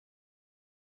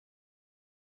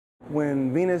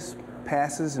When Venus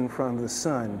passes in front of the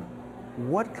sun,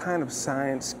 what kind of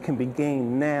science can be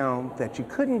gained now that you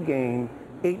couldn't gain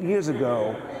 8 years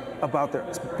ago about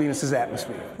Venus's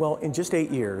atmosphere? Well, in just 8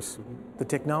 years, the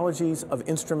technologies of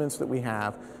instruments that we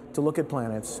have to look at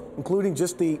planets, including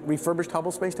just the refurbished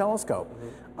Hubble Space Telescope,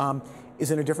 is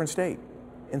in a different state.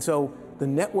 And so the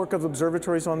network of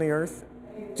observatories on the Earth,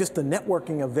 just the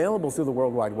networking available through the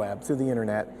World Wide Web, through the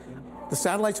internet, the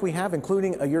satellites we have,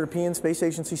 including a European Space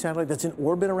Agency satellite that's in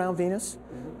orbit around Venus,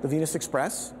 the Venus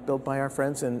Express, built by our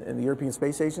friends in the European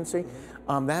Space Agency,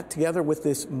 that together with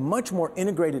this much more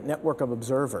integrated network of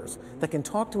observers that can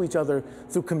talk to each other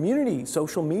through community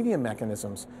social media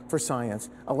mechanisms for science,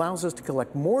 allows us to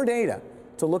collect more data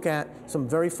to look at some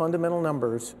very fundamental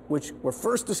numbers which were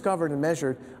first discovered and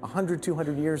measured 100,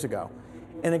 200 years ago.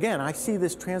 And again, I see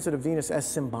this transit of Venus as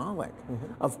symbolic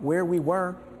of where we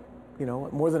were, you know,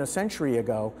 more than a century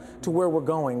ago, to where we're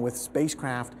going with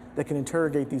spacecraft that can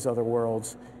interrogate these other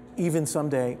worlds, even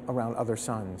someday around other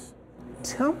suns.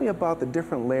 Tell me about the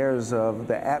different layers of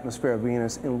the atmosphere of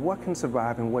Venus and what can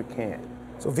survive and what can't.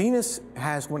 So Venus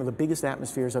has one of the biggest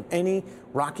atmospheres of any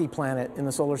rocky planet in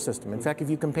the solar system. In fact, if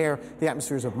you compare the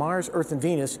atmospheres of Mars, Earth, and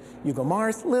Venus, you go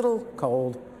Mars, little,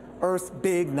 cold. Earth,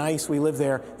 big, nice, we live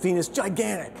there. Venus,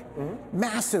 gigantic,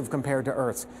 massive compared to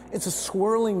Earth's. It's a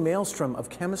swirling maelstrom of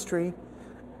chemistry,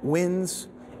 winds,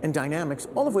 and dynamics,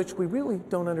 all of which we really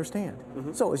don't understand.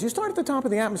 So as you start at the top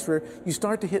of the atmosphere, you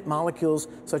start to hit molecules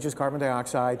such as carbon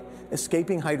dioxide,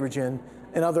 escaping hydrogen,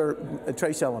 and other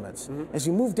trace elements. As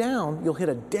you move down, you'll hit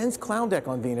a dense cloud deck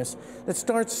on Venus that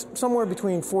starts somewhere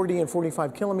between 40 and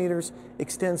 45 kilometers,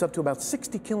 extends up to about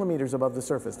 60 kilometers above the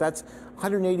surface. That's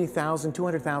 180,000,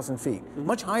 200,000 feet,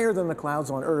 much higher than the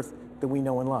clouds on Earth that we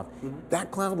know and love.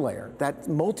 That cloud layer, that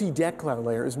multi-deck cloud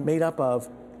layer, is made up of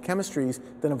chemistries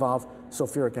that involve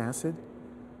sulfuric acid,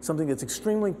 something that's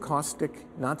extremely caustic,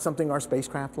 not something our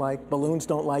spacecraft like. Balloons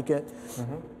don't like it.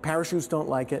 Parachutes don't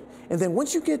like it. And then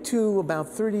once you get to about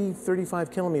 30,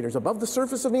 35 kilometers above the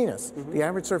surface of Venus, the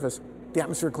average surface, the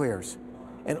atmosphere clears.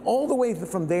 And all the way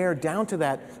from there down to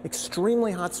that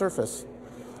extremely hot surface,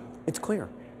 it's clear.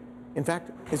 In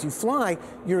fact, as you fly,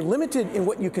 you're limited in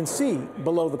what you can see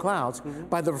below the clouds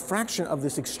by the refraction of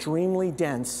this extremely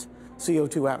dense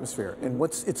CO2 atmosphere. And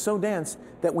it's so dense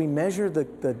that we measure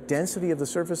the density of the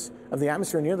surface of the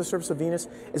atmosphere near the surface of Venus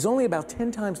is only about 10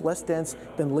 times less dense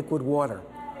than liquid water.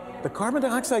 The carbon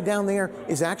dioxide down there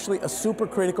is actually a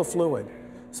supercritical fluid,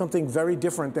 something very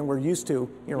different than we're used to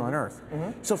here on Earth.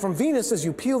 So from Venus, as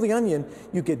you peel the onion,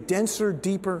 you get denser,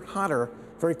 deeper, hotter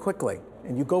very quickly.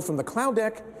 And you go from the cloud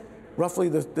deck, roughly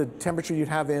the temperature you'd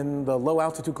have in the low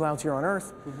altitude clouds here on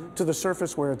Earth, to the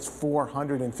surface where it's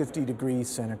 450 degrees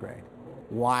centigrade.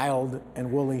 Wild and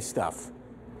woolly stuff.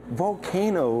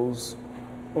 Volcanoes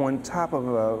on top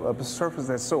of a surface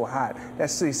that's so hot, that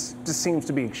just seems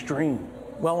to be extreme.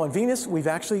 Well, on Venus, we've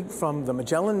actually, from the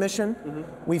Magellan mission,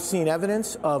 we've seen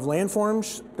evidence of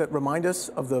landforms that remind us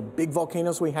of the big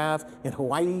volcanoes we have in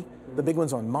Hawaii, the big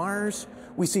ones on Mars.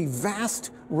 We see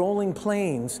vast rolling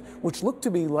plains, which look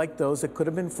to be like those that could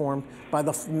have been formed by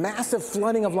the massive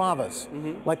flooding of lavas,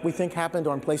 like we think happened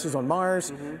on places on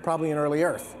Mars, probably in early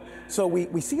Earth. So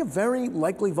we see a very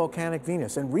likely volcanic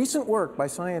Venus. And recent work by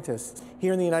scientists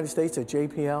here in the United States at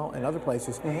JPL and other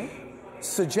places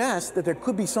suggests that there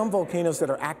could be some volcanoes that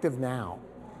are active now,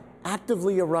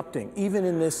 actively erupting, even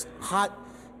in this hot,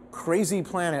 crazy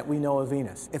planet we know of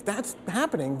Venus. If that's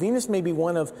happening, Venus may be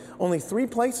one of only 3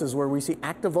 places where we see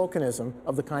active volcanism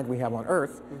of the kind we have on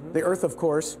Earth. The Earth, of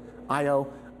course,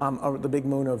 Io, the big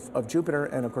moon of Jupiter,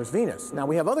 and of course Venus. Now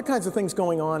we have other kinds of things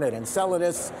going on at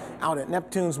Enceladus, out at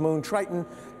Neptune's moon Triton,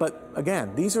 but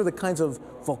again, these are the kinds of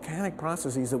volcanic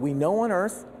processes that we know on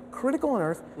Earth, critical on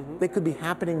Earth, they could be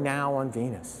happening now on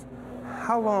Venus.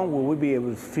 How long will we be able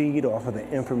to feed off of the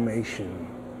information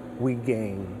we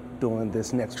gain during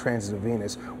this next transit of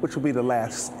Venus, which will be the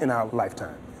last in our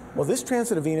lifetime? Well, this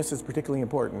transit of Venus is particularly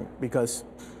important because,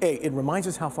 A, it reminds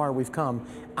us how far we've come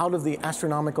out of the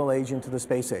astronomical age into the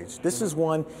space age. This is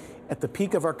one at the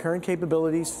peak of our current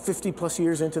capabilities, 50 plus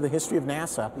years into the history of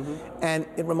NASA, and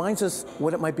it reminds us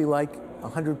what it might be like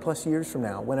 100 plus years from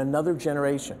now when another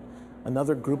generation,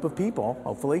 another group of people,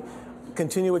 hopefully,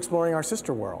 continue exploring our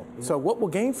sister world. So what we'll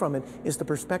gain from it is the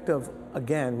perspective,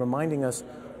 again, reminding us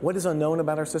what is unknown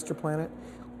about our sister planet.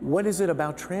 What is it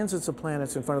about transits of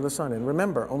planets in front of the sun? And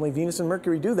remember, only Venus and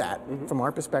Mercury do that from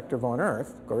our perspective on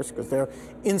Earth, of course, because they're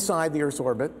inside the Earth's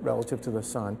orbit relative to the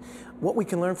sun. What we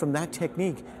can learn from that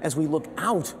technique as we look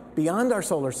out beyond our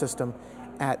solar system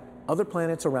at other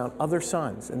planets around other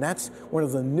suns. And that's one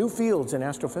of the new fields in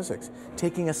astrophysics,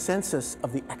 taking a census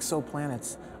of the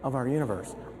exoplanets of our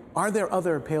universe. are there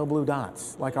other pale blue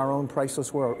dots like our own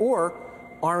priceless world, or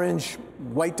orange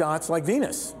white dots like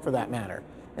Venus, for that matter?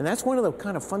 And that's one of the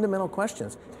kind of fundamental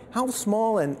questions. How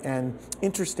small and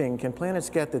interesting can planets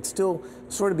get that still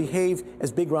sort of behave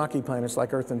as big rocky planets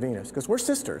like Earth and Venus? Because we're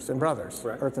sisters and brothers,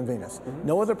 right. Earth and Venus.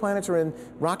 No other planets are in,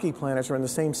 rocky planets are in the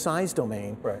same size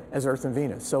domain as Earth and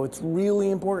Venus. So it's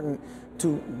really important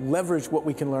to leverage what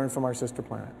we can learn from our sister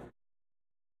planet.